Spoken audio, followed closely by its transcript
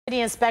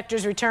City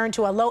inspectors returned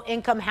to a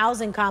low-income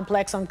housing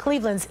complex on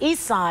Cleveland's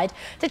east side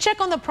to check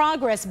on the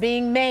progress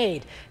being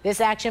made. This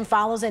action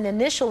follows an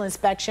initial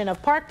inspection of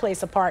Park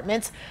Place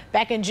apartments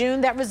back in June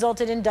that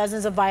resulted in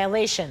dozens of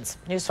violations.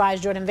 News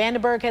 5's Jordan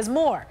Vandenberg has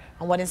more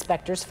on what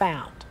inspectors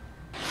found.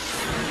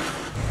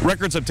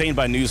 Records obtained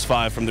by News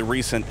 5 from the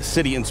recent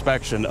city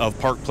inspection of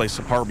Park Place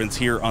apartments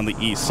here on the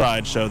east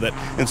side show that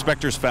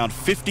inspectors found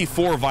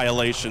 54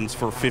 violations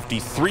for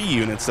 53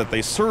 units that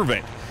they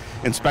surveyed.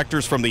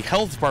 Inspectors from the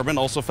health department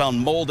also found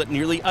mold at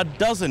nearly a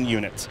dozen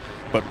units,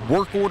 but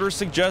work orders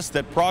suggest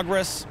that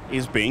progress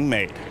is being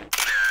made.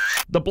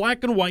 The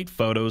black and white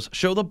photos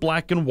show the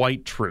black and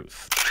white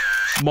truth.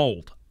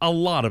 Mold, a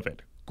lot of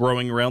it,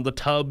 growing around the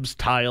tubs,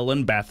 tile,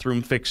 and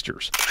bathroom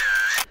fixtures.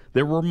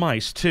 There were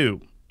mice,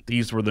 too.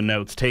 These were the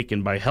notes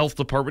taken by health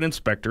department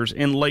inspectors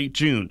in late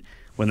June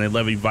when they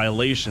levied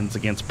violations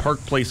against Park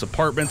Place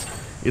apartments,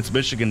 its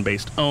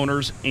Michigan-based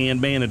owners and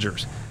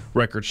managers.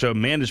 Records show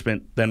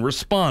management then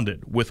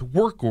responded with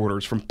work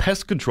orders from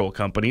pest control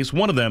companies,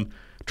 one of them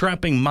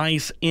trapping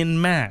mice en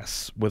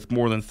masse with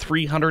more than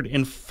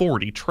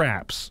 340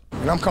 traps.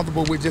 And I'm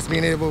comfortable with just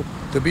being able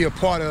to be a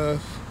part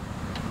of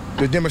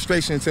the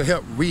demonstration to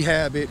help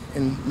rehab it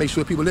and make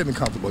sure people living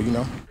comfortable, you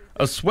know.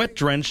 A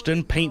sweat-drenched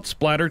and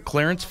paint-splattered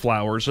Clarence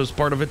Flowers is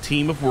part of a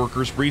team of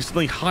workers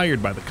recently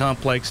hired by the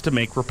complex to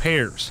make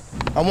repairs.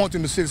 I want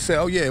them to sit and say,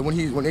 oh yeah,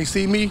 when they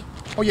see me,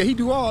 oh yeah, he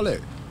do all that.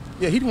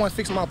 Yeah, he the one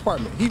fixing my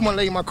apartment. He the one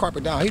laying my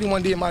carpet down. He the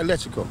one did my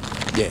electrical.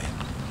 Yeah,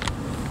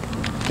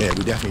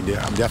 we definitely did.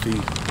 I definitely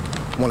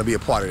want to be a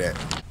part of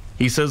that.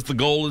 He says the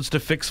goal is to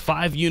fix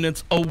 5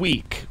 units a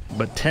week,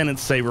 but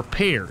tenants say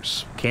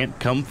repairs can't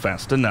come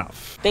fast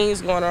enough.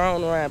 Things going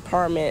on in our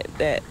apartment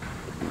that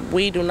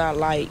we do not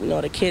like. You know,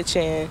 the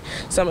kitchen,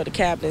 some of the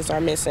cabinets are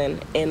missing,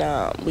 and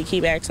we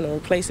keep asking them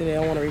to replace it. They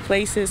don't want to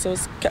replace it, so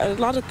it's a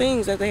lot of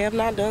things that they have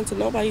not done to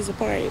nobody's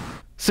apartment.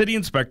 City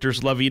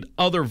inspectors levied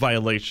other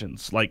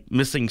violations like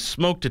missing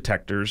smoke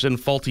detectors and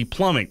faulty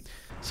plumbing.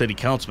 City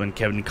Councilman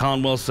Kevin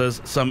Conwell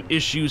says some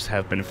issues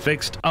have been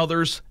fixed,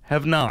 others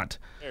have not.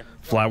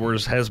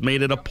 Flowers has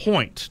made it a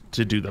point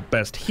to do the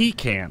best he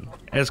can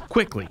as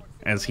quickly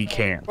as he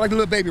can. Like the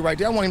little baby right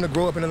there, I want him to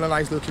grow up in a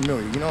nice little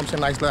community, you know what I'm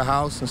saying, nice little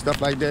house and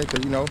stuff like that,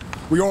 because, you know,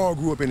 we all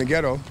grew up in the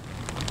ghetto.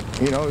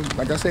 You know,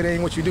 like I said, it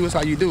ain't what you do, it's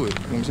how you do it.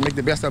 You know, make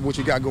the best of what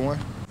you got going.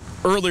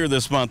 Earlier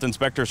this month,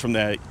 inspectors from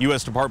the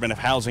U.S. Department of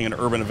Housing and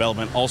Urban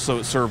Development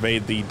also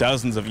surveyed the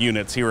dozens of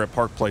units here at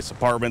Park Place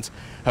Apartments.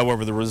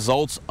 However, the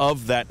results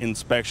of that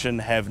inspection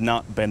have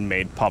not been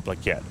made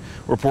public yet.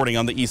 Reporting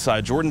on the east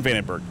side, Jordan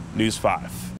Vandenberg, News 5.